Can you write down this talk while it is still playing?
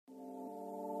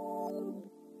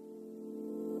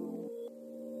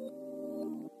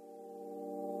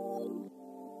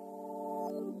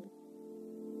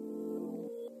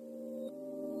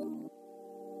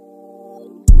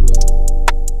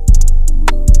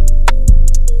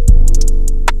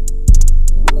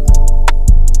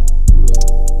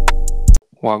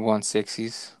Wagwan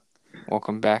Sexies.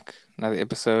 Welcome back. Another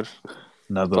episode.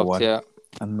 Another Dropped one. here.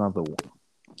 Another one.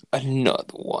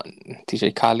 Another one.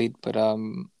 TJ Khalid. But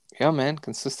yeah man,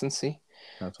 consistency.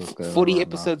 That's what's going on 40 right now.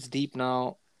 episodes deep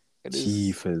now. It is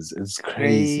Jeepers, it's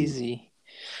crazy.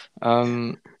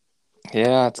 crazy.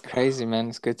 Yeah, it's crazy, man.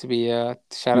 It's good to be here.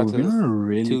 Shout Dude, out we've to been the on a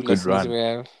really two good listeners run. we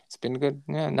have. It's been good.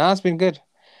 Yeah, no, it's been good.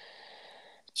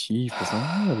 Jeepers, I'm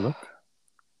having a look.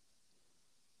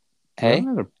 Hey,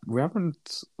 We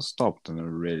haven't stopped in a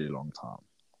really long time.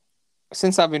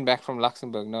 since I've been back from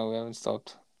Luxembourg, no, we haven't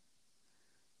stopped.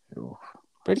 Yo, I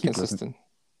Pretty keep listening. consistent.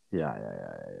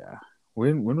 Yeah.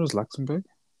 When was Luxembourg?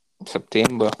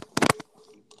 September.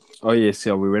 Oh yes,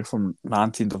 yeah. We went from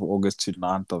 19th of August to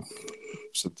 9th of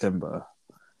September.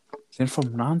 Then from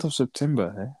 9th of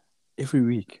September, every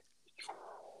week.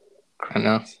 I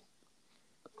know.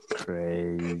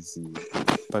 Crazy.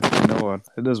 But you know what?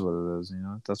 It is what it is,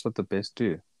 That's what the best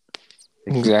do.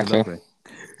 They keep Exactly. delivering.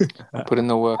 Put in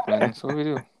the work, man. That's what we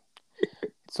do.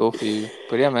 It's all for you.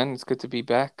 But yeah, man, it's good to be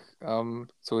back.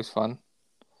 It's always fun.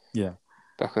 Yeah.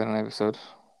 Back with an episode.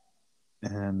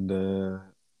 And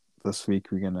this week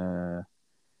we're gonna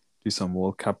do some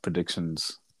World Cup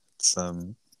predictions. It's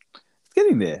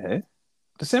getting there, hey?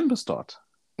 December start.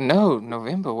 No,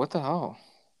 November. What the hell?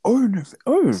 Oh,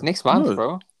 It's next month, no.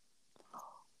 bro.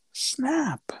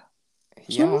 Snap. So when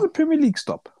Yeah. does the Premier League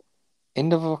stop?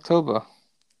 End of October.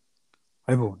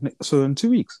 So in 2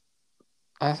 weeks.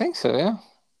 I think so, yeah.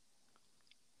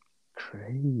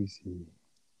 Crazy.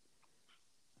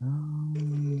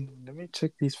 Let me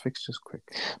check these fixtures quick.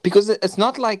 Because it's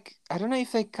not like, I don't know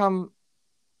if they go,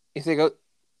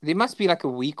 there must be like a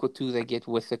week or two they get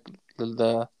with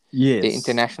the Yes.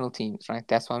 international teams, right?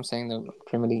 That's why I'm saying the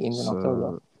Premier League ends in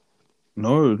October.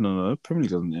 No. Premier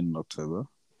League doesn't end in October.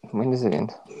 When does it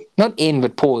end? Not end,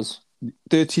 but pause.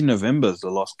 13 November is the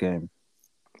last game.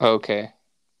 Okay.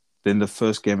 Then the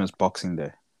first game is Boxing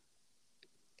Day.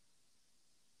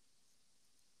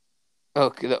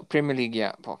 Okay, the Premier League,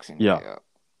 yeah, Boxing Day. Yeah.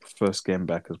 First game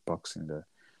back is Boxing Day.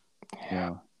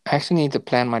 Yeah. I actually need to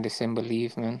plan my December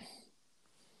leave, man.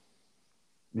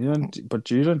 You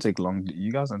don't take long.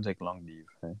 You guys don't take long leave,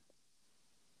 hey?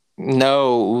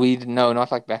 No,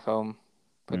 not like back home.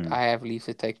 But I have leave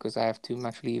to take because I have too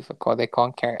much leave. I can't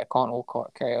all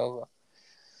carry over.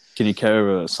 Can you carry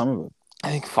over some of it? I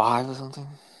think 5 or something.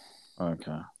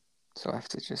 Okay. So I have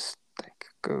to just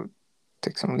go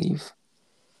take some leave.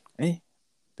 Hey,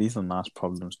 these are nice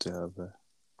problems to have there.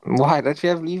 Why don't you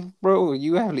have leave, bro?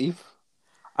 You have leave.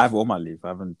 I have all my leave.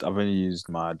 I've only used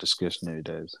my discretionary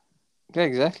days. Yeah,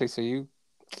 exactly. So you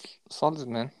solid,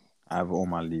 man. I have all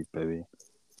my leave, baby.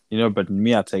 But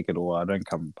me, I take it all. I don't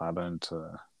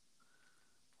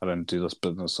do this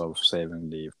business of saving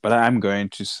leave. But I'm going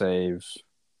to save.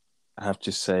 I have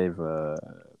to save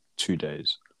 2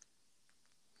 days.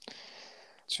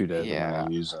 2 days I'm going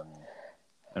to use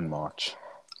in March.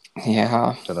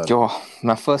 Yeah.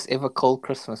 My first ever cold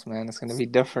Christmas, man. It's going to be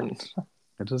different.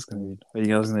 It is going to be. Are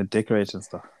you guys going to decorate and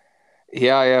stuff?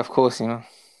 Yeah, of course, stuff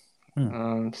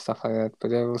like that.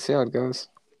 But yeah, we'll see how it goes.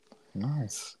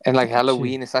 Nice. And like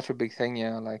Halloween is such a big thing,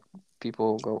 yeah. Like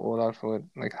people go all out for it.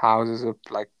 Like houses are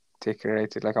like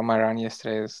decorated. Like on my run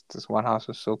yesterday, this one house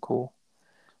was so cool.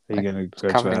 Are you going to go to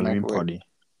a Halloween party?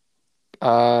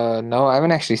 No, I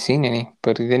haven't actually seen any.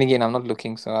 But then again, I'm not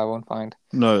looking, so I won't find.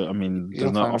 No, I mean,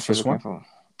 there's no office one?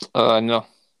 No.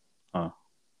 Oh,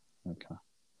 okay.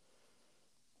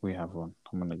 We have one.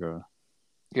 I'm going to go.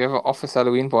 You have an office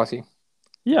Halloween party?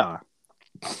 Yeah.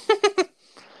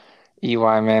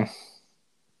 EY, man.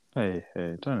 Hey,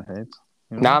 don't hate.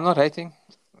 No, I'm not hating.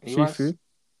 Free food?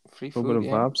 Free food, a little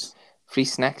bit of vibes. Free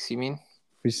snacks, you mean?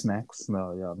 Free snacks?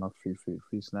 No, yeah, not free food.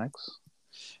 Free snacks.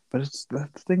 But the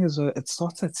thing is, it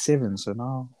starts at 7, so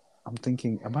now I'm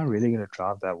thinking, am I really going to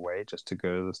drive that way just to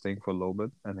go to this thing for a little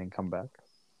bit and then come back?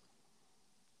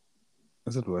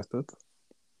 Is it worth it?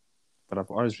 But I've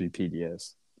RSVP'd,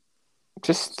 yes.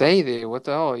 Just stay there. What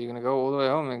the hell? You're going to go all the way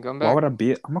home and come back? Why would I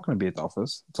be? I'm not going to be at the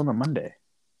office. It's on a Monday.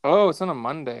 Oh, it's on a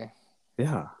Monday.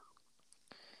 Yeah.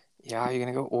 Yeah, you're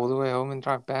going to go all the way home and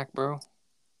drive back, bro?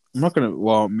 I'm not going to...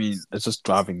 Well, I mean, it's just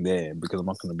driving there because I'm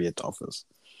not going to be at the office.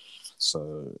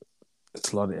 So,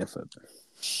 it's a lot of effort.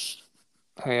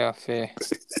 Oh, yeah, fair.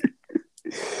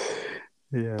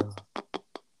 Yeah.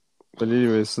 But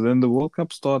anyway, so then the World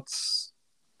Cup starts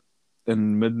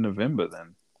in mid-November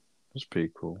then. That's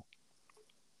pretty cool.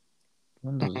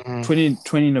 When does it?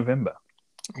 20 November.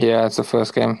 Yeah, it's the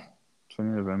first game.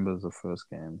 20 November is the first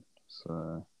game.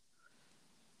 So,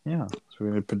 yeah. So we're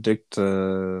going to predict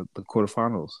the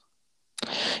quarterfinals.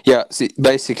 Yeah,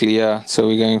 basically, yeah. So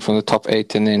we're going from the top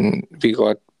 8 and then we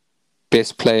got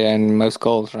best player and most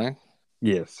goals, right?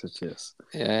 Yes, yes.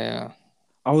 Yeah.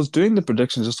 I was doing the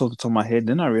predictions just off the top of my head.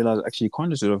 Then I realized actually you can't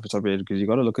just do it off the top of your head because you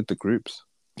got to look at the groups.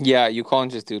 Yeah, you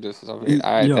can't just do this of it.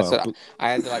 That's Yeah, what but I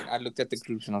had. Like, I looked at the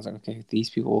groups and I was like, okay, these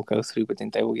people will go through, but then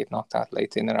they will get knocked out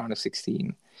later in the round of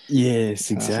 16.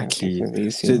 yes, And I was like, okay, exactly. so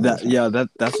these So teams.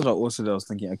 that's what I was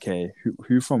thinking. Okay,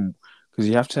 who from because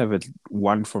you have to have it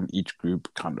one from each group,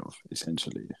 kind of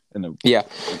essentially. In a Yeah,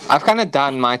 I've kind of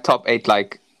done my top 8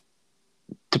 like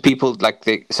to people like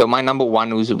the. So my number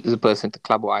 1 is the person at the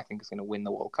club who I think is going to win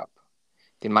the World Cup.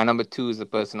 Then my number 2 is the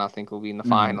person I think will be in the mm,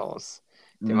 finals.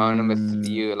 Then my number 3,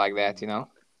 mm, like that, you know.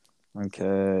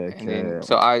 okay, And then okay,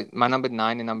 so my number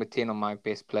 9 and number 10 are my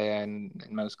best player and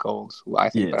most goals. Who I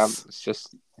think, but yes, it's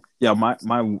just yeah.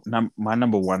 My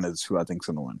number one is who I think's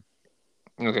gonna win.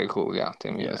 okay. Cool. Yeah,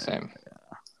 tell me the Yeah. same.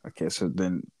 Okay, so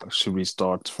then should we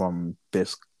start from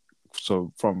best?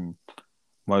 So from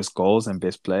most goals and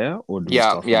best player, or do we Yeah,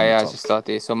 start yeah, from the yeah. I top? just start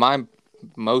there. So my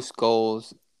most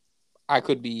goals, I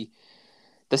could be.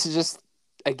 This is just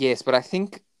a guess, but I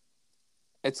think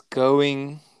it's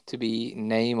going to be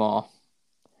Neymar.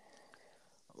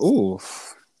 Oh,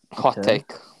 Hot okay.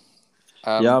 take.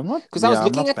 Yeah, I'm not. Because I was Yeah, I'm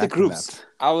looking not at the backing groups. that.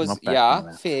 I I'm was not backing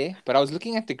that. fair, but I was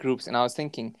looking at the groups and I was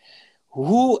thinking,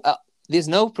 who? There's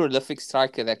no prolific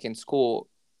striker that can score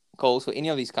goals for any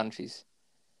of these countries.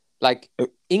 Like Uh,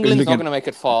 England's Look not at. going to make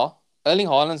it far. Erling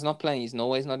Haaland's not playing. He's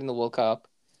Norway's not in the World Cup.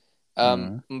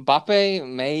 Uh, Mbappe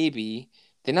maybe.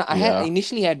 Then I had yeah.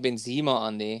 initially had Benzema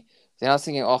on there. Then I was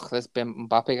thinking, oh, this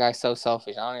Mbappe guy's so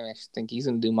selfish. I don't even actually think he's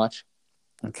going to do much.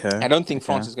 Okay. I don't think Okay.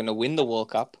 France is going to win the World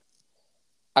Cup.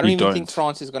 I don't You even think don't.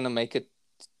 France is going to make it.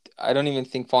 I don't even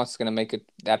think France is going to make it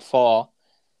that far.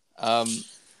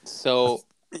 So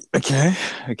Okay.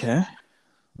 Okay.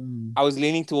 Mm. I was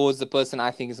leaning towards the person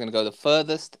I think is going to go the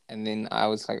furthest, and then I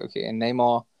was like, okay, and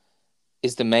Neymar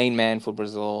is the main man for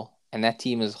Brazil, and that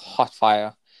team is hot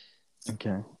fire.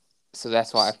 Okay. So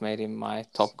that's why I've made him my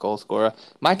top goal scorer.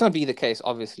 Might not be the case,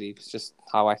 obviously. It's just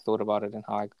how I thought about it and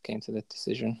how I came to that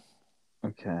decision.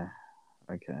 Okay.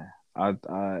 Okay. I.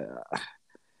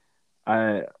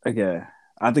 I. Okay.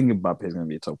 I think Mbappe is going to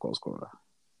be a top goal scorer.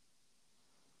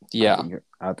 Yeah.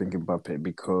 I think Mbappe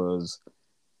because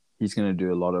he's going to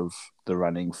do a lot of the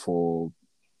running for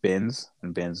Benz,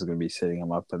 and Benz is going to be setting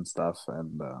him up and stuff.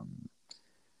 And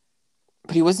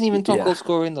But he wasn't even top yeah, goal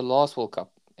scorer in the last World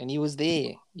Cup. And he was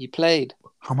there. He played.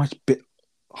 how much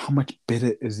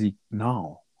better is he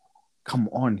now? Come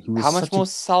on, he was How much such a more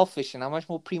selfish and how much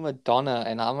more prima donna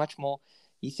and how much more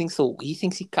he thinks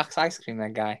he cucks ice cream,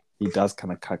 that guy. he does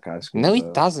kind of cuck ice No, cream he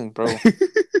though. doesn't, bro.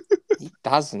 He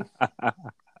doesn't.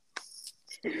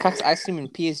 Cucks ice cream in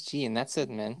PSG and that's it,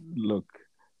 man. Look,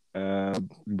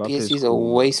 Mbappe is PSG's a cool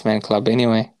though. waste man club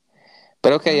anyway.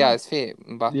 But okay, yeah, Uh, it's fair.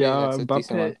 Mbappe, yeah, that's a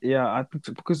decent Mbappe. one. Yeah, I think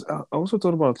because I also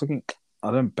thought about looking.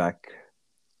 I don't back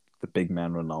the big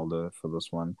man Ronaldo for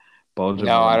this one. Belgium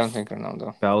No, are I gonna don't think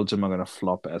Ronaldo. Belgium are gonna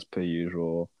flop as per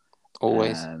usual,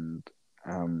 Always. and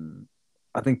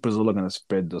I think Brazil are gonna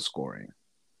spread the scoring.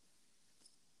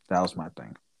 That was my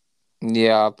thing.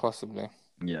 Yeah, possibly.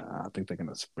 Yeah, I think they're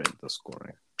gonna spread the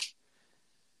scoring.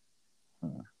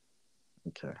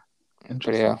 Okay, But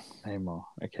interesting. yeah. Neymar.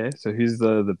 Okay, so who's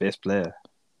the best player?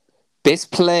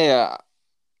 Best player,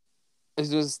 it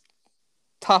was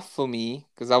tough for me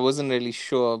because I wasn't really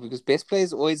sure because best player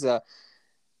is always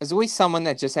there's always someone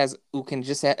that just has who can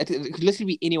just have, it could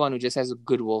literally be anyone who just has a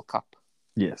good World Cup.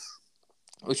 Yes.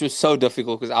 Which was so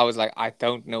difficult because I was like, I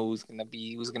don't know who's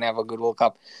gonna have a good World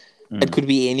Cup. It Mm. could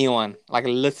be anyone, like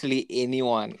literally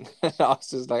anyone. I was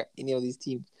just like any of these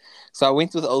teams. So I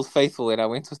went with Old Faithful and I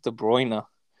went with De Bruyne,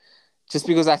 just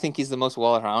because I think he's the most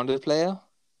well-rounded player.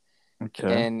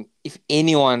 Okay. And if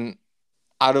anyone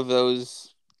out of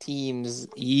those teams,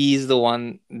 he's the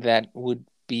one that would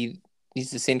be.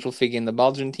 He's the central figure in the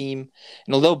Belgian team.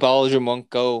 And although Belgium won't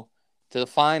go to the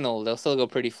final, they'll still go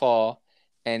pretty far.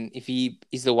 And if he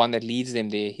is the one that leads them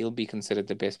there, he'll be considered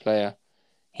the best player.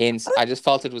 Hence, I just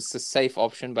felt it was a safe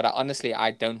option, but honestly,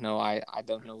 I don't know. I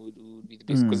don't know who would be the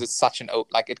best because Mm. it's such an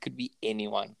like it could be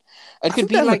anyone. It I could think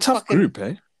they be have a like tough fucking group,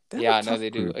 eh? They have a yeah. No, tough they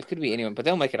do. group. It could be anyone, but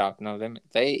they'll make it out. No, They'll-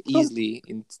 they're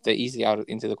easily out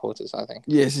into the quarters. I think.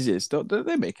 yes, yes, yes.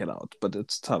 They make it out, but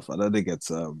it's tough. I don't think it's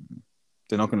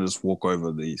they're not gonna just walk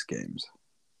over these games.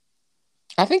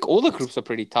 I think all the groups are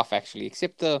pretty tough actually,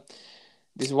 except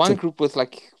there's one Except group with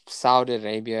like Saudi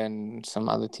Arabia and some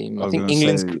other team. I I was think gonna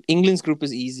say England's group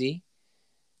is easy.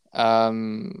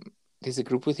 There's a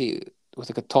group with a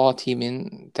Qatar team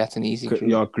in. That's an easy group.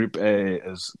 yeah, Group A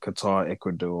is Qatar,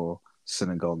 Ecuador,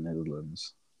 Senegal,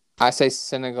 Netherlands. I say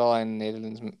Senegal and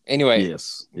Netherlands. Anyway,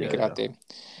 Yes, make yeah, it out yeah. there.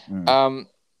 Mm. Um,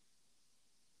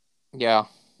 Yeah.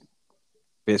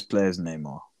 Best player is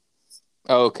Neymar.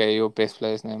 Oh, okay, your best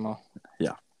player is Neymar.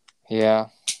 Yeah. Yeah,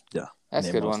 Yeah. that's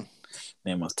a good one.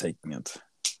 Neymar's taking it.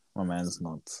 My man's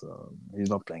not. He's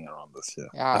not playing around this year.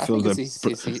 Yeah, I I feel think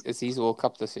that. it's his World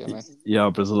Cup this year, man. Yeah,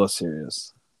 Brazil are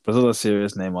serious. Brazil are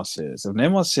serious. Neymar's serious. If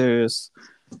Neymar's serious,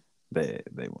 they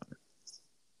win.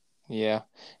 Yeah,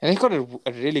 and they've got a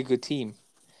really good team,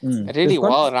 a really They've got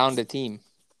well-rounded team,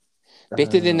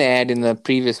 better than they had in the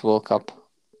previous World Cup.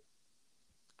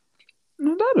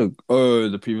 no,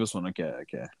 the previous one. Okay.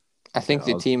 I think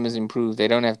the team has improved. They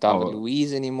don't have David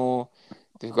Luiz anymore.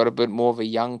 They've got a bit more of a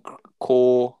young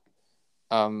core.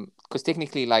 Because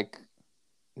technically, like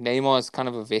Neymar is kind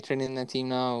of a veteran in the team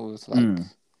now. It was like,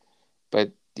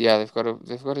 but yeah, they've got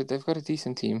a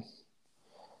decent team.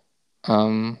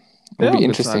 It'll be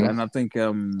interesting. And I think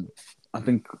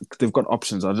they've got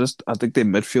options. I think their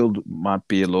midfield might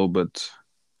be a little bit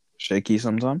shaky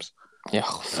sometimes. Yeah,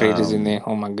 Fred is in there.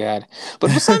 Oh my god!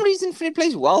 But for some reason, Fred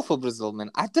plays well for Brazil,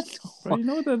 man. I don't know. Bro, you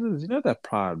know what that is? You know that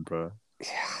pride, bro.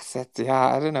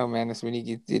 Yeah, I don't know, man. It's when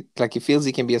he feels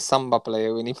he can be a samba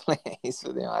player when he plays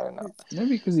for them. I don't know.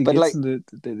 Maybe because he gets in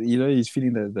he's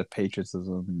feeling the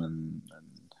patriotism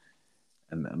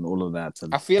and all of that.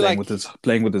 And I feel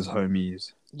playing with his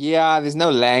homies. Yeah, there's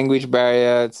no language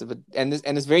barrier. And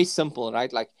it's very simple,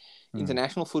 right? Like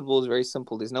international football is very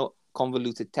simple. There's no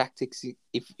convoluted tactics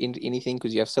if in anything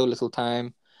because you have so little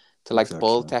time to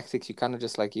build tactics. You kind of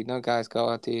just guys, go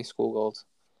out there, score goals,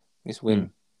 just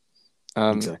win.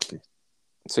 Exactly.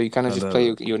 So you kind of just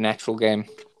play your natural game.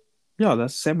 Yeah,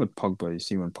 that's the same with Pogba. You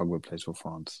see when Pogba plays for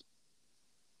France.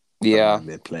 Yeah.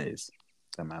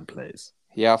 That man plays.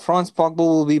 Yeah, France Pogba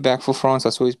will be back for France. I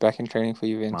saw he's back in training for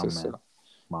Juventus.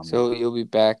 So he'll be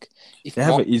back. If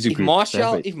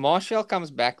Martial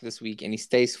comes back this week and he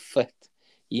stays fit,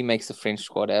 he makes the French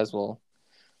squad as well.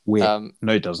 Where?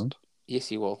 No, he doesn't. Yes,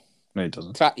 he will. No, he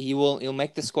doesn't. He'll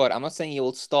make the squad. I'm not saying he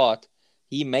will start.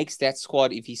 He makes that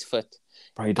squad if he's fit.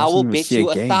 Bro, I will bet you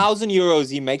 €1,000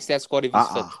 he makes that squad if he's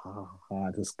fit.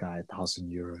 This guy,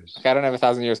 €1,000. Okay, I don't have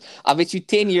 €1,000. I'll bet you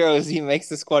 €10 he makes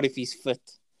the squad if he's fit.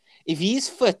 If he's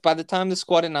fit, by the time the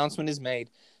squad announcement is made,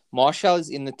 Martial is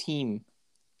in the team.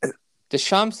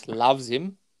 Deschamps loves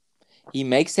him. He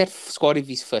makes that squad if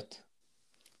he's fit.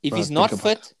 If he's not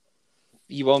fit,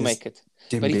 he won't make it.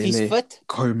 Dembele, but if he's fit,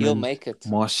 he'll make it.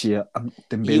 Martial,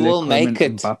 Dembele, he will make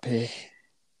it. Mbappe.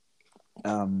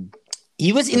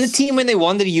 He was in the team when they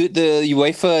won the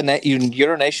UEFA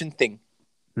Euro Nation thing.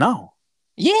 No.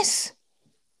 Yes.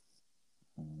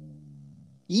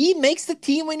 He makes the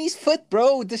team when he's fit,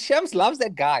 bro. Deschamps loves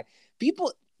that guy.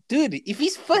 Dude, if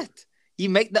he's fit,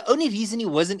 the only reason he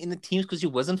wasn't in the team is because he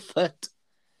wasn't fit.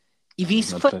 If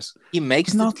he's fit, he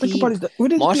makes the team.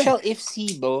 Martial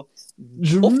FC, bro.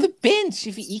 Off the bench.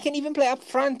 If he can even play up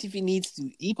front if he needs to.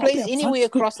 He plays anywhere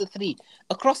across the three.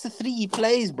 Across the three, he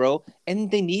plays, bro. And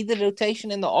they need the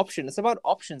rotation and the option. It's about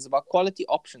options, about quality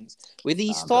options. Whether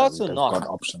he starts or not. They've got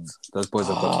options. Those boys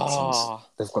have got options.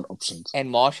 They've got options. And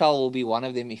Martial will be one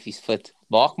of them if he's fit.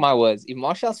 Mark my words. If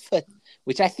Martial's fit,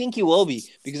 which I think he will be,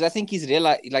 because I think he's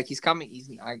realized, he's coming.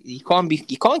 He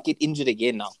can't get injured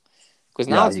again now. Because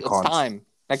now it's time.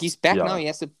 He's back now. He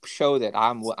has to show that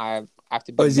I have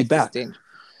to be. Oh, is he back?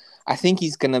 I think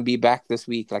he's gonna be back this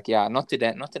week. Not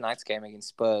today, not tonight's game against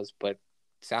Spurs, but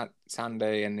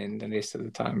Sunday and then the rest of the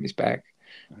time he's back.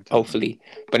 Okay. Hopefully.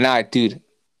 But nah, dude,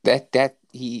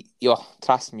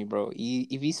 trust me, bro.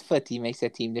 If he's fit, he makes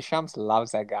that team. Deschamps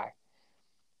loves that guy.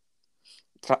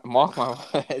 Mark my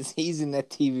words, he's in that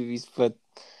team if he's fit.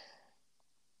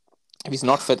 If he's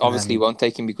not fit, obviously he won't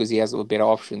take him because he has better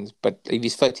options. But if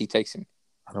he's fit, he takes him.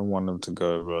 I don't want him to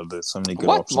go, bro. There's so many good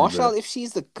options. Martial, if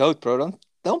she's the GOAT, bro,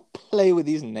 don't play with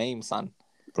his name, son.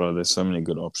 Bro, there's so many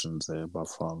good options there by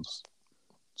France.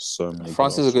 So many.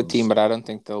 France is a good team, but I don't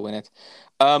think they'll win it.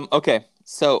 Okay,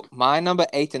 so my number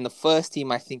 8 and the first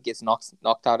team I think gets knocked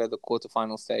out at the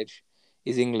quarterfinal stage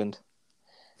is England.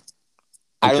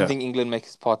 I don't think England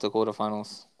makes part of the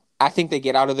quarterfinals. I think they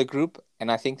get out of the group,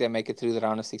 and I think they make it through the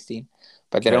round of 16.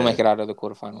 But they don't make it out of the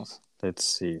quarterfinals. Let's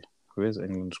see. Where's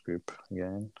England's group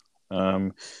again?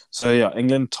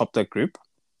 England topped that group.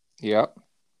 Yeah.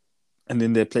 And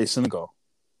then they play Senegal.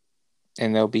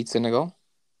 And they'll beat Senegal.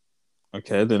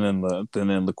 Okay, then in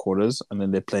the quarters, and then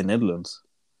they play Netherlands.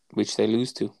 Which they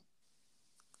lose to.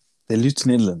 They lose to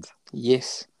Netherlands?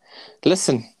 Yes.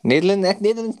 Listen, that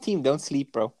Netherlands team, don't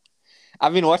sleep, bro.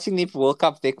 I've been watching the World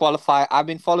Cup. They qualify. I've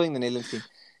been following the Netherlands team.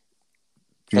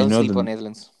 Don't sleep on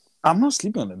Netherlands. I'm not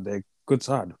sleeping on them. They're a good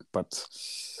side. But,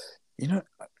 you know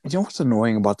what's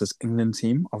annoying about this England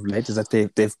team of late is that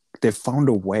they've found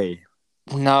a way.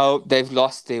 No, they've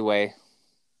lost their way.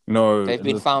 No, They've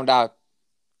been found out.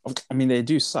 I mean, they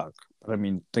do suck. But I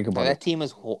mean, think about That it. team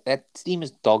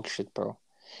is dog shit, bro.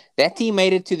 That team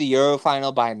made it to the Euro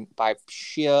final by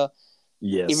sheer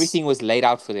Yes, everything was laid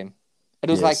out for them. It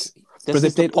was like yes. But this they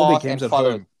is the played all their path and games at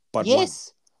followed. home, but one.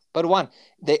 Yes, but one.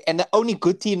 The only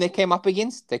good team they came up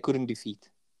against, they couldn't defeat.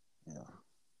 Yeah.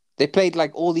 They played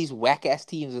like all these whack ass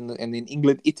teams, and then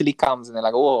England, Italy comes, and they're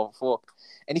like, oh fuck.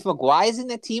 And if Maguire's in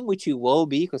that team, which he will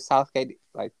be, because Southgate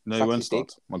like No, he sucks won't his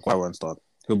dick. start. Maguire won't start.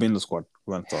 He'll be in the squad.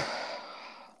 He won't start.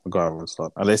 Maguire won't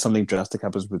start. Unless something drastic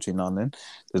happens between now and then,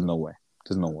 there's no way.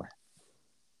 There's no way.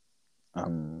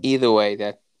 Either way,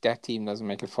 that team doesn't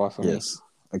make it far for me. Yes.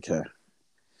 Okay.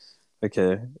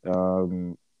 Okay.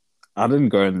 I didn't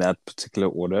go in that particular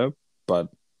order, but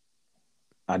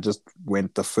I just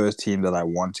went the first team that I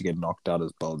want to get knocked out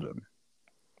is Belgium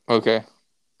Okay.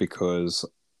 because,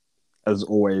 as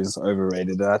always,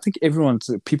 overrated. I think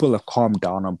people have calmed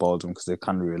down on Belgium because they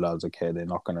kind of realize, okay, they're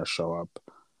not going to show up,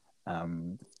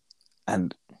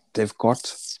 and they've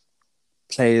got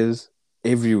players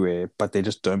everywhere, but they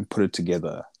just don't put it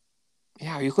together.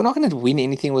 Yeah, you're not going to win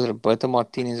anything with Roberto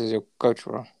Martinez as your coach,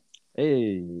 bro.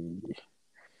 Hey.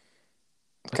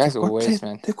 The guy's a waste,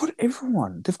 man. They've got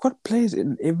everyone. They've got players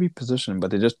in every position,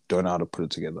 but they just don't know how to put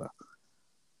it together.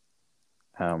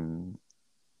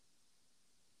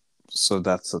 So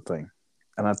that's the thing,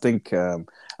 and I think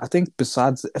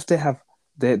besides if they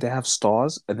have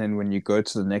stars, and then when you go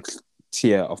to the next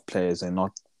tier of players, they're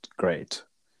not great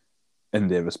in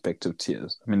their respective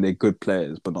tiers. I mean, they're good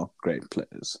players, but not great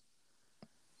players.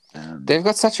 They've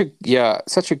got such a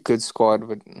good squad,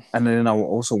 but and then I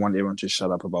also want everyone to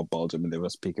shut up about Belgium and never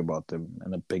speak about them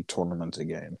in a big tournament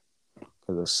again,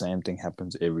 because the same thing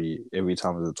happens every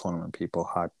time there's a tournament. People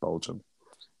hype Belgium,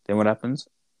 then what happens?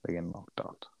 They get knocked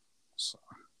out. So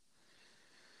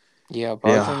yeah,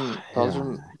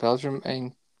 Belgium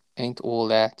ain't all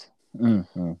that.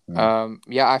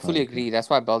 Yeah, I fully agree. That's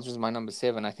why Belgium's my number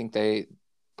 7. I think they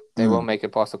won't make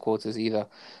it past the quarters either.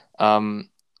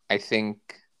 I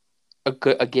think a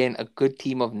good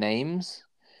team of names,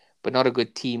 but not a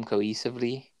good team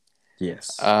cohesively.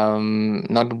 Yes.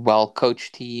 Not a well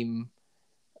coached team.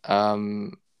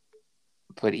 But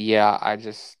yeah, I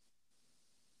just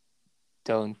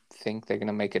don't think they're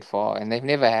gonna make it far, and they've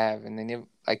never have, and they never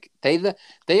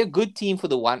they're a good team for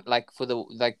the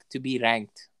to be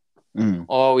ranked.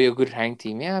 Oh, we're a good ranked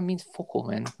team. Yeah, I mean, fuck all,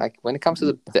 man. Like when it comes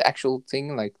to the actual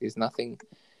thing, like there's nothing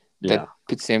that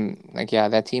puts them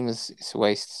that team is a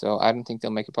waste. So I don't think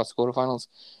they'll make it past the quarterfinals.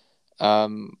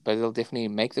 But they'll definitely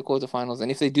make the quarterfinals,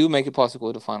 and if they do make it past the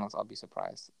quarterfinals, I'll be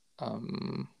surprised.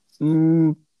 No,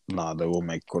 they will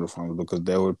make quarterfinals because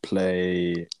they would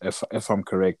play. If I'm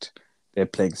correct, they're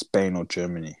playing Spain or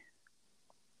Germany.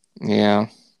 Yeah.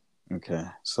 Okay,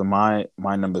 so my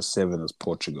number 7 is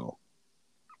Portugal.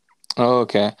 Oh,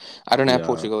 okay. I don't have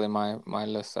Portugal in my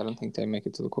list. I don't think they make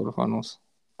it to the quarterfinals.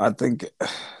 I think.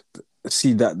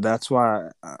 See that's why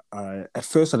I at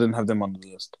first I didn't have them on the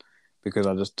list because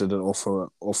I just did it off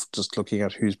just looking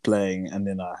at who's playing, and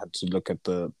then I had to look at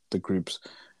the groups.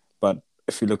 But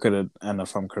if you look at it, and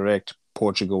if I'm correct,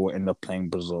 Portugal will end up playing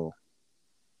Brazil.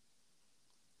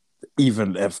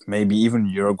 Even if maybe even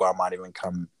Uruguay might even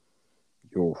come.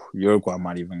 Uruguay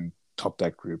might even top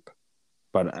that group.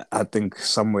 But I think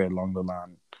somewhere along the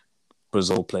line,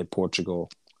 Brazil play Portugal,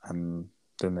 and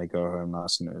then they go home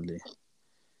nice and early.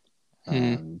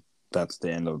 And that's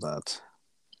the end of that.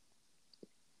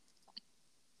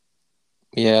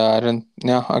 Yeah, I don't.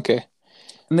 No, okay.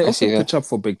 And they also pitch up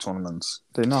for big tournaments.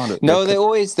 They know how to. No,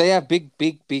 they have big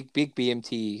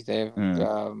BMT. They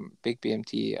have big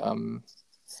BMT.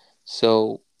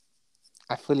 So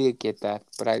I fully get that,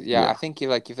 but I think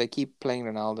if they keep playing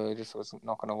Ronaldo, it just was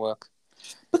not going to work.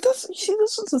 But this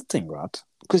is the thing, right?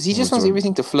 Because he just wants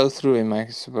everything to flow through him, I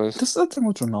suppose. This is the thing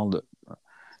with Ronaldo.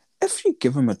 If you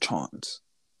give him a chance,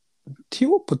 he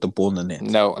will put the ball in the net.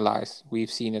 No lies.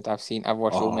 We've seen it. I've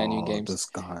watched all Man U games. This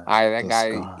guy. That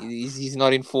guy. He's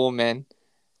not in form, man.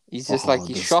 He's just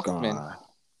he's shocked, man.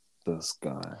 This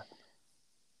guy.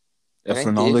 If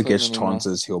Ronaldo gets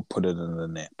chances, he'll put it in the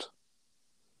net.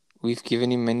 We've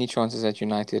given him many chances at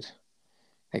United.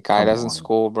 That guy doesn't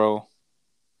score, bro.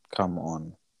 Come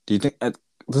on. Do you think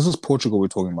this is Portugal we're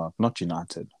talking about, not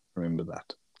United? Remember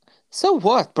that. So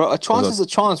what, bro? A chance is a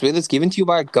chance. Whether it's given to you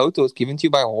by a goat or it's given to you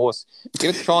by a horse. Give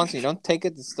it a chance and you don't take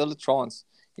it, it's still a chance.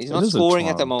 He's not scoring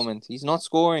at the moment. He's not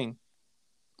scoring.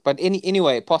 But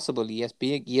anyway, possible. He has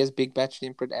big batch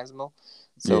input as well.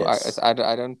 So yes. I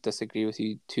don't disagree with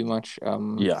you too much.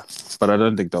 Yeah, but I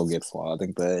don't think they'll get far. I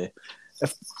think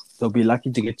they'll be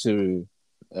lucky to get to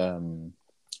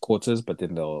quarters, but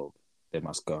then they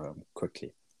must go home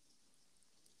quickly.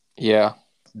 Yeah.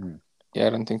 Hmm. Yeah, I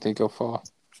don't think they go far.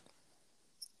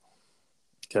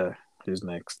 Okay, who's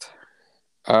next?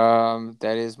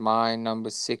 That is my number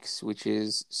 6, which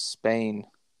is Spain.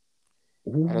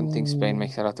 I don't think Spain Ooh.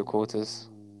 makes it out the quarters.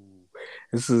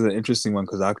 This is an interesting one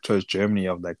because I chose Germany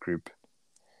of that group.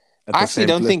 At I the actually same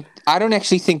don't place, think I don't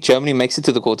actually think Germany makes it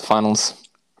to the quarterfinals.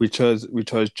 we chose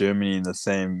Germany in the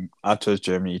same. I chose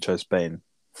Germany. You chose Spain.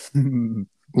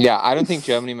 Yeah, I don't think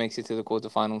Germany makes it to the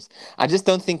quarterfinals. I just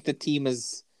don't think the team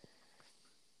is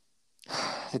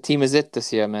it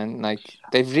this year, man. Like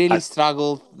they've really I,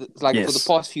 struggled like for the yes,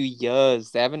 past few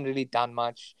years. They haven't really done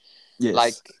much. yes.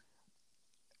 Like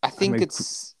I I'm think a,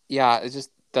 it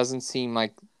just doesn't seem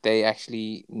like they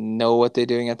actually know what they're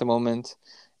doing at the moment.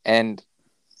 And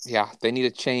yeah, they need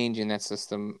a change in that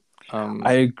system.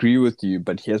 I agree with you,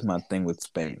 but here's my thing with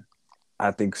Spain.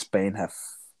 I think Spain have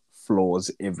flaws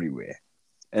everywhere,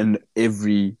 and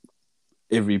every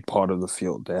part of the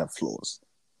field they have flaws.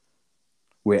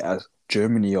 Whereas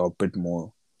Germany are a bit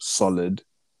more solid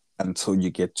until you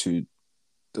get to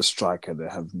the striker. They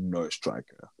have no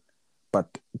striker,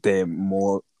 but they're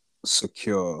more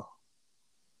secure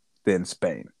than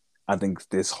Spain. I think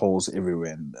there's holes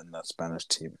everywhere in that Spanish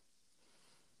team.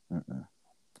 Mm-mm.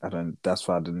 I don't. That's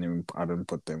why I didn't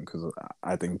put them because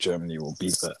I think Germany will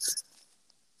be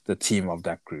the team of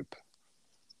that group.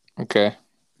 Okay.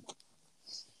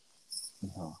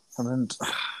 Yeah. I don't.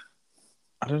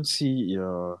 I don't see.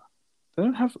 They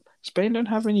don't have Spain. Don't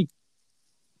have any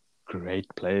great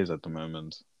players at the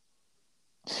moment.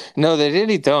 No, they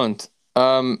really don't.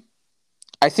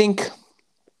 I think,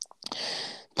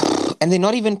 and they're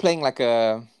not even playing like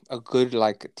a good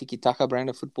like tiki taka brand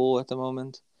of football at the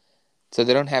moment. So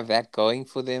they don't have that going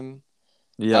for them.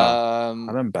 Yeah, I Um,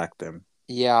 don't back them,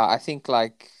 yeah, I think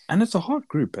like and it's a hard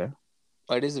group, eh?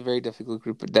 it is a very difficult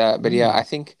group, but yeah,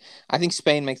 Mm. I think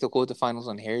Spain make the quarterfinals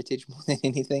on heritage more than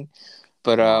anything.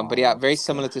 But yeah, Oh, very that's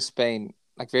similar to Spain,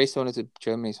 like very similar to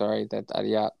Germany. Sorry, that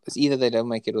yeah, it's either they don't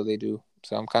make it or they do.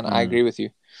 So I mm, agree with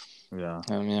you. yeah,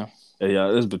 Yeah. yeah.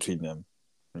 It is between them.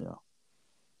 Yeah,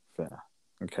 fair.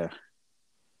 Okay,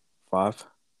 5.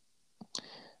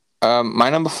 My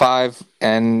number 5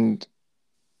 and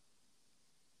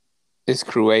is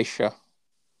Croatia.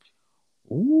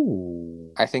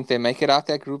 Ooh. I think they make it out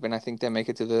that group, and I think they make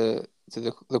it to the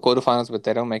quarterfinals, but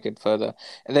they don't make it further.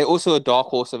 And they're also a dark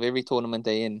horse of every tournament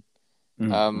they're in. Mm,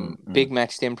 mm, mm. Big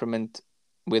match temperament,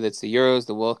 whether it's the Euros,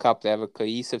 the World Cup, they have a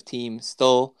cohesive team.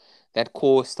 Still, that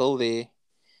core is still there,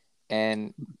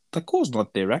 and The core's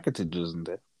not there. Rakitic isn't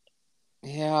there.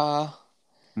 yeah,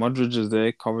 Modric is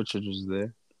there. Kovacic is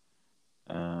there.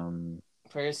 Um,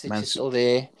 Perisic is Mans- still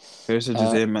there. Perisic is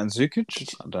Uh, there. Mandzukic,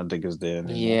 Kic- I don't think is there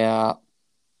anymore. yeah,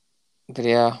 but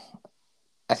yeah,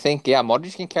 I think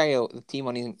Modric can carry the team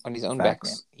on his own back,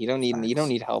 man. Facts, He don't facts.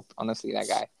 need help, honestly, that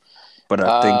guy. But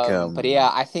I think But yeah,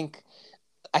 I think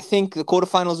the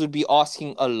quarterfinals would be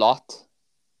asking a lot,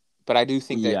 but I do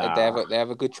think that they have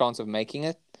yeah, a good chance of making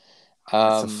it.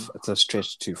 it's a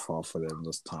stretch too far for them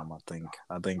this time.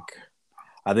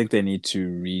 I think they need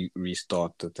to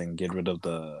restart the thing, get rid of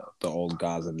the old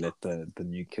guys, and let the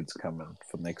new kids come in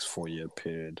for the next 4 year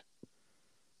period.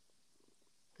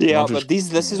 Yeah, Modric, but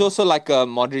this is yeah, also like a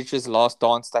Modric's last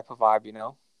dance type of vibe, you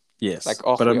know? Like, yes,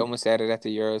 oh, but we almost had it at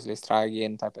the Euros, let's try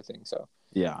again type of thing. So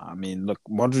yeah, I mean, look,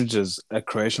 Modric is a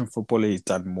Croatian footballer. He's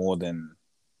done more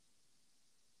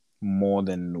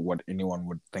than what anyone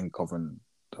would think of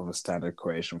a standard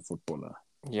Croatian footballer.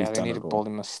 He's yeah, they done need to it build all,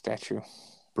 him a statue.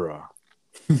 bruh.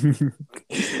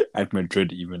 At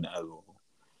Madrid, even as well.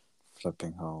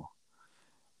 Flipping hell.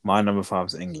 My number 5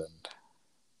 is England.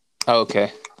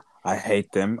 Okay. I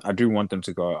hate them. I do want them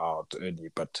to go out early,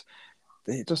 but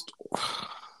they just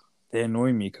they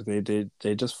annoy me because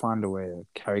they just find a way,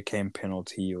 a Harry Kane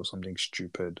penalty or something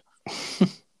stupid.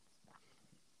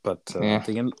 But Yeah.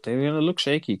 they're gonna look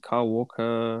shaky. Kyle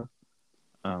Walker,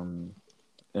 um,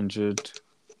 injured.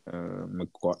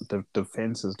 The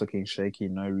defense is looking shaky.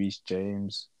 No Reece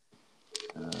James.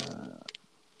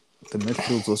 The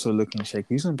midfield's also looking shaky.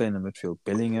 Who's gonna play in the midfield?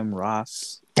 Bellingham,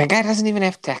 Rice. That guy doesn't even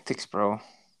have tactics, bro.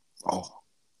 Oh,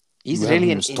 you He's haven't really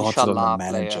even an started on the inshallah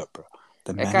manager, player. bro.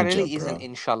 The That guy manager, really is an bro.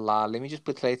 inshallah. Let me just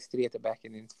play 3 at the back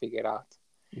and then figure it out.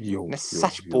 And Yo, that's yo,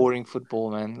 such yo. boring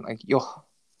football, man. Like, yo,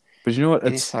 But you know what?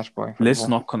 it is It's such boring let's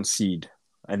football. not concede,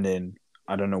 and then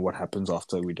I don't know what happens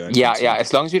after we don't Yeah, yeah. concede.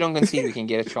 As long as we don't concede, we can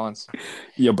get a chance.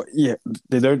 Yeah, but yeah,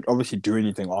 they don't obviously do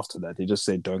anything after that. They just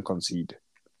say don't concede.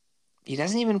 He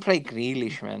doesn't even play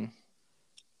Grealish, man.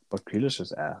 But Grealish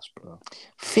is ass, bro.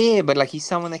 Fair, but like he's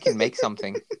someone that can make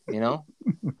something, you know?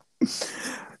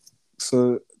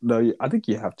 So no, I think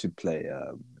you have to play.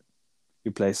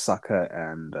 You play Saka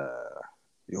and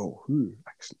who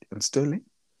actually and Sterling.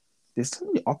 There's so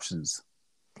many options,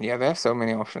 Yeah, they have so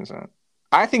many options. Man.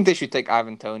 I think they should take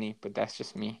Ivan Toney, but that's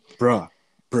just me. bruh.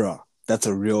 That's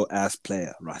a real ass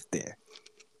player right there.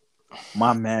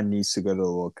 My man needs to go to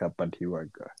the World Cup, but he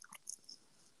won't go.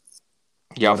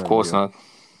 Yeah, What of a course real. not.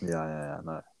 Yeah.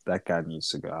 No, that guy needs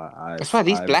to go. That's why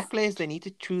these black players, they need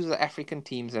to choose the African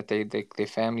teams that their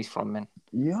families from, man.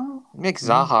 Yeah. Make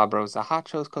Zaha, bro. Zaha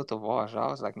chose Cote d'Ivoire. I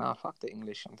was like, nah, fuck the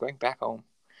English. I'm going back home.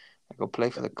 I go play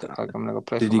for I'm gonna go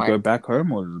play Did for he my. go back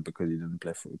home, or because he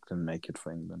couldn't make it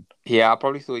for England? Yeah, I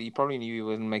probably thought he probably knew he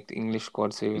wouldn't make the English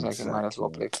squad, so he was like, he might as well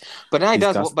Exactly. play. But now he He's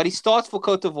does. got. But he starts for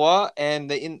Cote d'Ivoire, and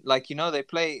they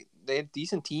play. They're a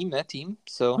decent team. That team.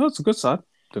 So No, it's a good side.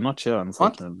 They're not here,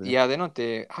 unfortunately. yeah, they're not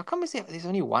there. How come there's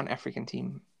only one African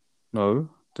team? No,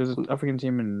 there's an Who, African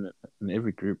team in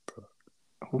every group.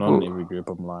 Not in who, every group.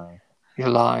 I'm lying. you're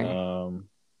lying.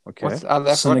 Okay. What's the other?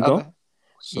 What Senegal. other?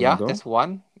 Yeah, Senegal. that's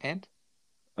one. And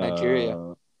Nigeria.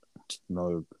 Uh, no,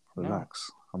 No. relax.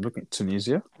 I'm looking at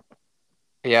Tunisia,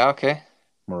 Yeah. Okay.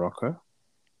 Morocco,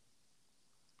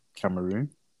 Cameroon,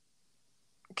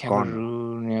 Ghana.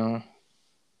 Cameroon. Yeah.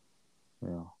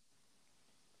 Yeah,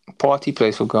 Party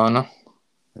place for Ghana.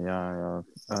 yeah.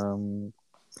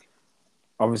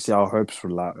 Obviously, our hopes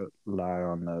lie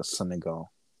on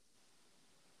Senegal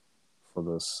for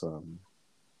this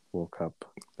World Cup.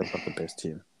 They've got the best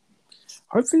team.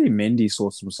 Hopefully, Mendy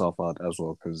sorts himself out as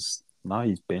well, because now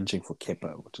he's benching for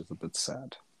Kepa, which is a bit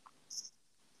sad.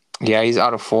 Yeah, he's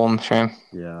out of form, shame.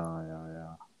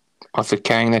 Yeah. After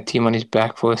carrying that team on his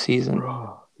back for a season.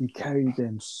 Bro, he carried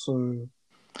them so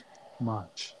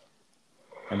much.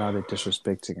 And now they're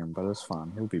disrespecting him, but it's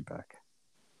fine. He'll be back.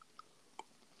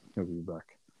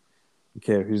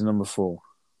 Okay, who's number 4?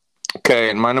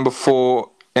 Okay, my number 4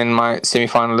 in my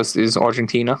semi-finalist is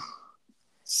Argentina.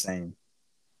 Same.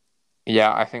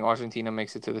 Yeah, I think Argentina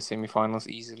makes it to the semi-finals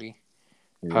easily.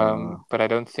 Yeah. But I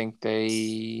don't think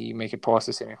they make it past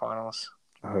the semi-finals.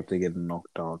 I hope they get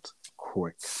knocked out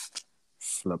quick.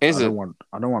 Flip. Is I it? don't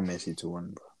want Messi to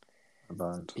win, bro. I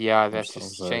don't. Yeah, that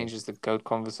just changes the GOAT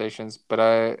conversations. But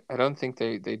I don't think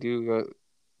they do go.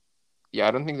 Yeah,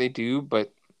 I don't think they do,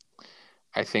 but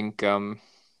I think they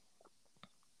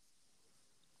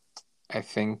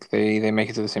make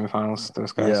it to the semifinals,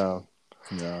 those guys.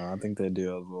 Yeah, I think they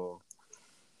do as well.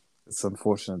 It's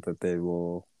unfortunate that they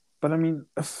will, but I mean,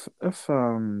 if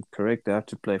correct, they have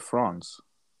to play France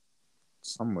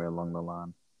somewhere along the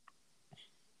line.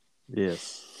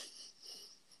 Yes,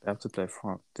 they have to play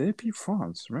France. Did they beat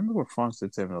France? Remember what France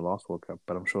did to them in the last World Cup?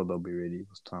 But I'm sure they'll be ready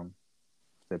this time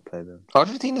if they play them.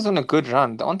 Argentina's on a good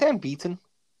run. Aren't they unbeaten?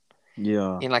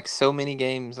 Yeah. In like so many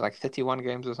games, like 31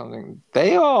 games or something.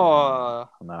 They are.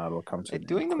 No, it'll come to they're an end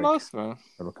doing the quick. most, man.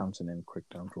 It'll come to an end quick.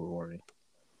 Don't worry.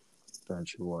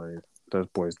 Don't you worry. Those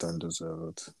boys don't deserve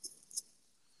it.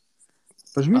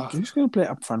 But who's going to play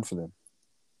up front for them?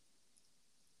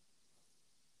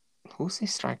 Who's the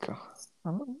striker? I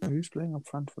don't know who's playing up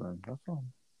front for them. That's all.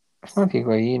 It's not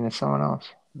Higuain, it's someone else.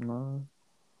 No,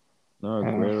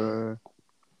 Aguero.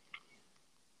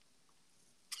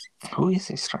 Who is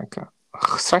a striker?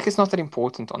 Striker's not that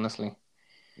important, honestly.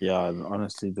 Yeah,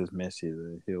 honestly, there's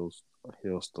Messi.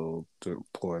 He'll still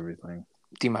pull everything.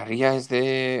 Di Maria is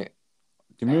there.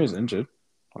 Di Maria's injured.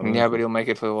 Yeah, but he'll make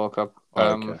it for the World Cup.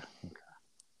 Okay.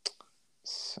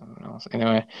 Someone else.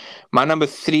 Anyway, my number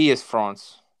 3 is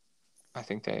France. I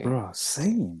think they. Bro,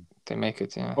 same. They make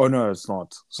it, yeah. Oh no, it's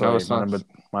not. Sorry, no, it's not.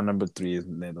 My number 3 is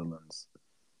Netherlands.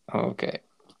 Okay.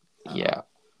 Yeah.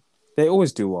 They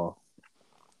always do well.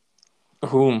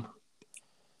 Whom?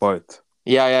 Both.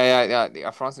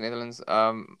 Yeah. France and Netherlands.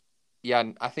 Yeah,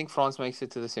 I think France makes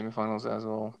it to the semifinals as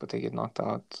well, but they get knocked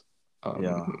out.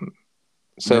 Yeah.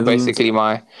 So basically,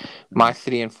 my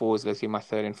 3 and 4 is basically my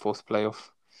 3rd and 4th playoff.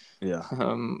 Yeah.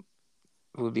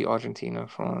 Would be Argentina,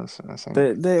 France. I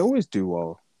think they always do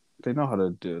well. They know how to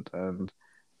do it, and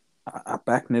I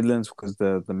back Netherlands because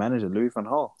the manager Louis van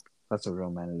Gaal. That's a real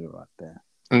manager right there.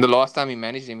 And the last time he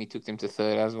managed them, he took them to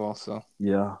 3rd as well. So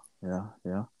yeah.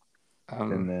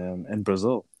 And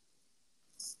Brazil.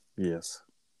 Yes.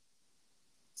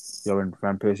 Yeah, when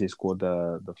Van Persie scored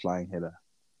the flying header.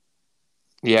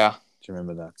 Yeah. Do you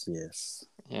remember that? Yes.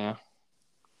 Yeah.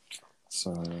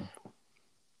 So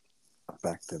I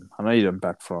backed them. I know you don't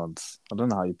back France. I don't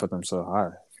know how you put them so high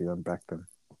if you don't back them.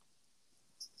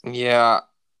 Yeah,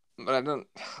 but I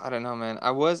don't know, man.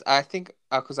 I think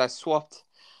because I swapped.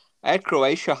 I had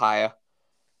Croatia higher.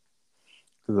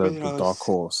 The dark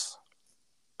horse.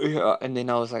 Yeah, and then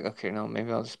I was like, okay, no,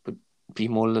 maybe I'll just put be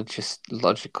more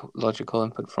logical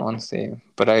and put France there.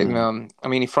 But I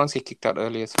mean, if France get kicked out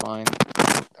early, it's fine.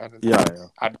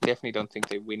 I definitely don't think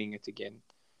they're winning it again.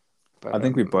 But I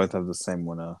think we both have the same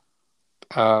winner.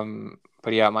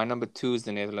 But yeah, my number 2 is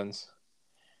the Netherlands.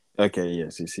 Okay,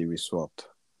 yes, you see, we swapped.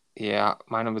 Yeah,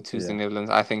 my number 2 is the Netherlands.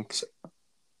 I think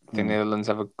the Netherlands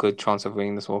have a good chance of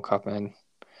winning this World Cup, man.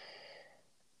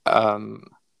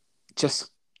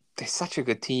 Just they're such a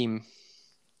good team.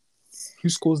 Who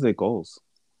scores their goals?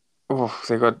 Oh,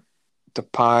 they got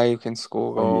Depay who can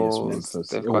score goals. Oh, yes, Memphis.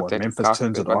 They've got that Memphis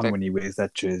turns it on when he wears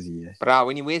that jersey. Yeah. But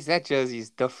when he wears that jersey, it's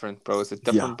different, bro. It's a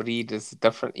different breed. It's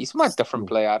different. He's my different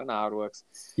player. I don't know how it works.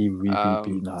 No.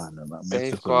 Memphis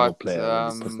is a real player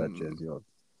when he puts that jersey on.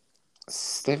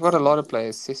 They've got a lot of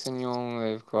players. Sessegnon.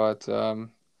 They've got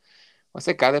what's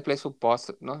that guy that plays for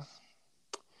Boston? No,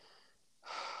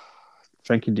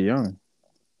 Frankie De Jong.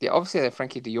 Yeah, obviously they're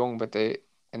Frankie De Jong, but they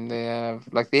have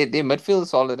like their midfield is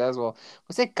solid as well.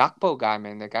 What's that Gakpo guy,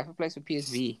 man? The guy who plays for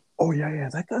PSV. Oh yeah,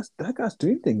 that guy's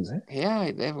doing things, eh?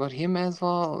 Yeah, they've got him as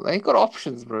well. They got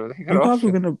options, bro. You guys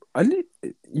were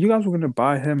gonna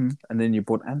buy him, and then you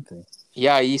bought Anthony.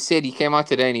 Yeah, he said he came out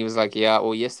today and he was like, yeah,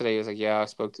 or yesterday he was like, yeah, I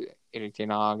spoke to Erik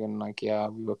ten Hag and like, yeah,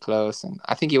 we were close, and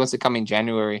I think he wants to come in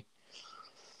January.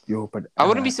 But I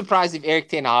wouldn't be surprised if Erik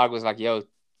ten Hag was like, yo,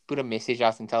 put a message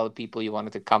out and tell the people you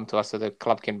wanted to come to us so the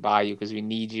club can buy you because we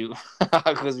need you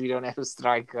because we don't have a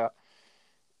striker.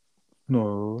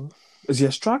 No, is he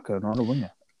a striker, not a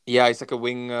winger? Yeah, he's like a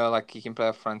winger. Like he can play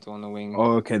up front or on the wing.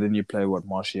 Oh, okay. Then you play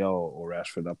Martial or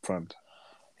Rashford up front.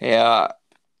 Yeah.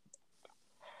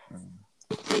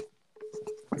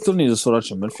 I still need to sort out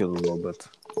your midfield a little bit.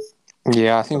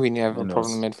 Yeah, I think we have a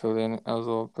problem in midfield in as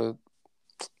well, but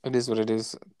it is what it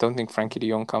is. Don't think Frankie De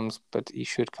Jong comes, but he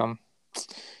should come.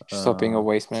 Stop being a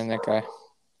waste man, that guy.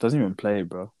 Doesn't even play,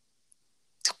 bro.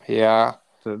 Yeah.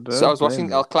 So I was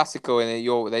watching El Clasico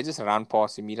and they just ran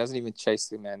past him. He doesn't even chase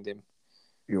them and him.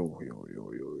 Yo.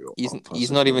 He's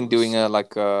not even doing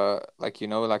like I'm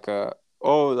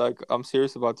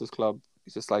serious about this club.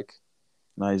 He's just like,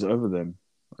 no, he's over them,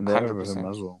 and they're 100%. Over him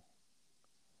as well.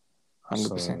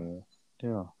 100%. So,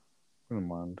 yeah, I don't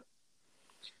mind.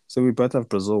 So we both have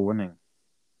Brazil winning.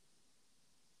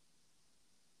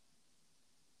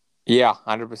 Yeah,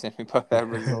 100%. We both have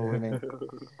Brazil winning.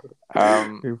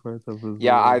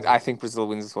 I think Brazil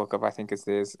wins this World Cup. I think it's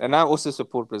theirs, and I also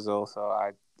support Brazil, so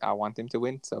I want them to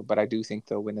win. So, but I do think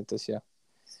they'll win it this year.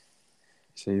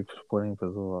 So you're supporting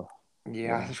Brazil?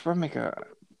 Yeah, I should probably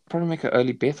make an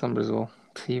early bet on Brazil.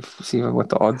 See what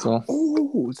the odds are.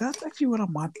 Oh, that's actually what I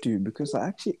might do because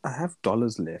I have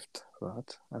dollars left,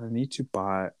 right? And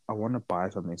I want to buy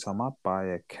something, so I might buy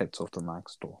a kit off the Nike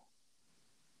store.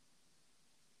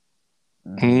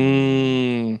 I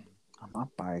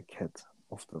might buy a kit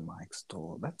off the Nike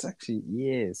store. That's actually,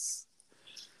 yes.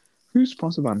 Who's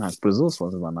sponsored by Nike? Brazil is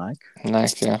sponsored by Nike.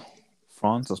 Nike, yeah.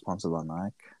 France is sponsored by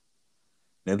Nike.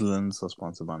 Netherlands are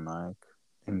sponsored by Nike.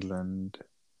 England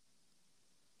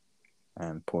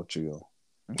and Portugal.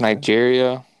 Okay.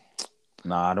 Nigeria.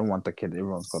 Nah, I don't want the kit.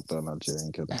 Everyone's got the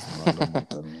Nigerian kit. I don't want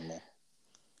that anymore.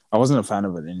 I wasn't a fan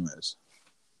of it anyways.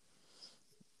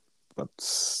 But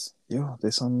yeah,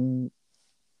 there's some.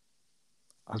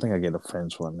 I think I get a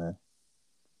French one there.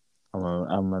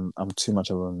 I'm too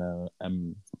much of an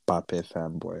Mbappe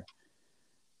fanboy.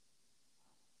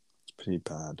 It's pretty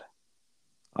bad.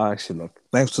 Thanks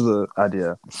for the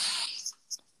idea.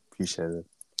 Appreciate it.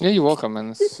 Yeah, you're welcome, man.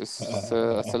 It's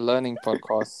a learning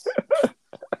podcast.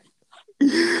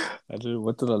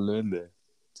 What did I learn there?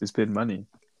 To spend money.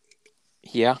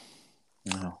 Yeah.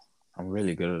 No, I'm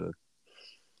really good at it.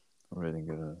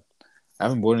 I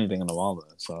haven't bought anything in a while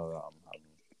though, so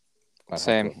I'm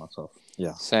same with myself.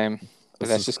 Yeah, same. But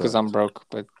that's just because I'm broke.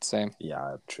 But same.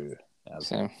 Yeah, true. Yeah,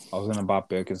 same. I was gonna buy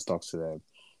Birkenstocks today,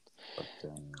 but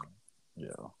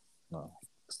no,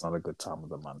 it's not a good time of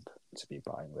the month to be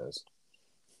buying those.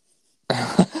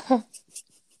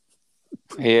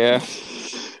 Yeah.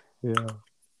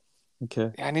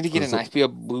 Okay. Yeah, I need to get a nice pair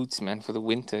of boots, man, for the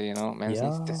winter. You know, man.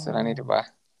 Yeah. That's what I need to buy.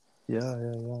 Yeah.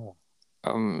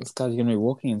 This guy's gonna be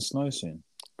walking in snow soon.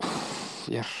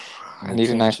 Yeah. I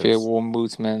need a nice pair of warm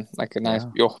boots, man. Like a nice,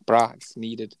 it's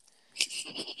needed.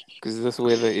 Because this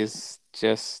weather is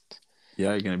just.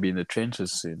 Yeah, you're gonna be in the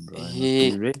trenches soon, bro.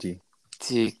 Be ready.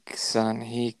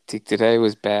 Hectic. Today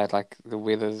was bad. Like the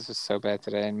weather is just so bad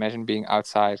today. Imagine being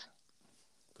outside.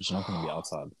 But you're not gonna be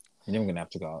outside. You're never gonna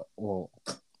have to go out. Well,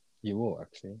 you will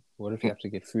actually. What if you have to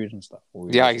get food and stuff?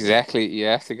 Yeah, exactly. You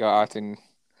have to go out and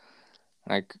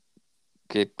like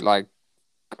get like.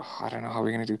 I don't know how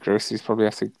we're gonna do groceries. Probably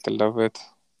have to deliver it.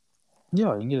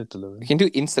 Yeah, you can get it delivered. You can do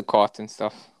Instacart and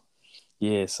stuff.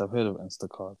 Yes, I've heard of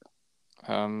Instacart.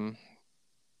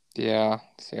 Yeah,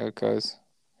 see how it goes.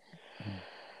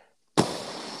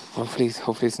 Hopefully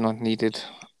it's not needed.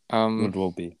 It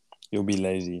will be. You'll be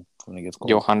lazy when it gets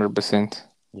You're cold. 100%.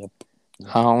 Yep.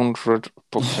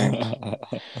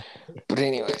 100%. But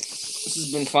anyway, this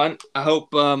has been fun. I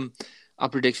hope our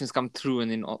predictions come through,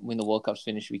 and then when the World Cup's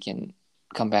finished, we can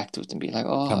come back to it and be like,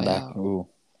 oh, Come back. yeah. Ooh.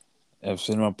 If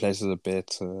anyone places a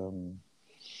bet,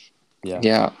 yeah.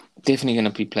 Yeah, definitely going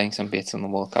to be playing some bets on the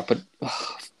World Cup. But,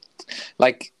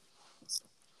 like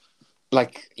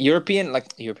European, like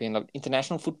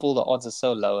international football, the odds are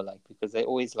so low, like, because they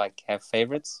always, like, have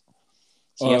favorites.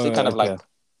 So you have to kind of, Okay. like,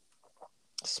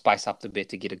 spice up the bet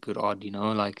to get a good odd,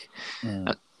 like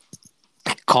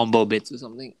combo bets or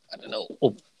something. I don't know.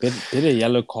 Or, Bet a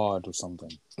yellow card or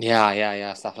something.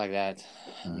 yeah, stuff like that.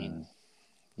 I mean,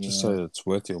 just so it's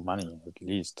worth your money, at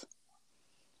least.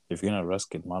 If you're going to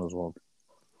risk it, might as well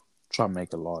try and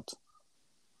make a lot.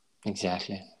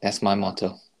 Exactly. That's my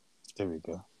motto. There we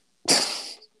go.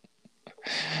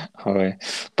 All right.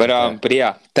 But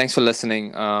yeah, thanks for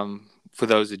listening. For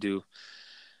those who do,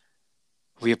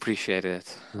 we appreciate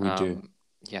it. We do.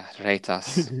 Yeah, rate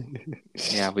us.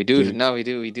 Yeah, we do. No, we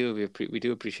do. We do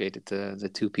appreciate it. The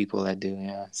two people that do.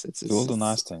 Yeah, do all the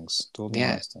nice things. Do all the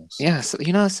nice things. Yeah. So,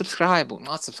 subscribe. Well,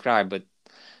 not subscribe, but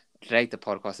rate the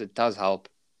podcast. It does help.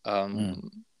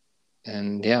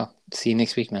 And yeah, see you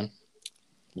next week, man.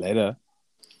 Later.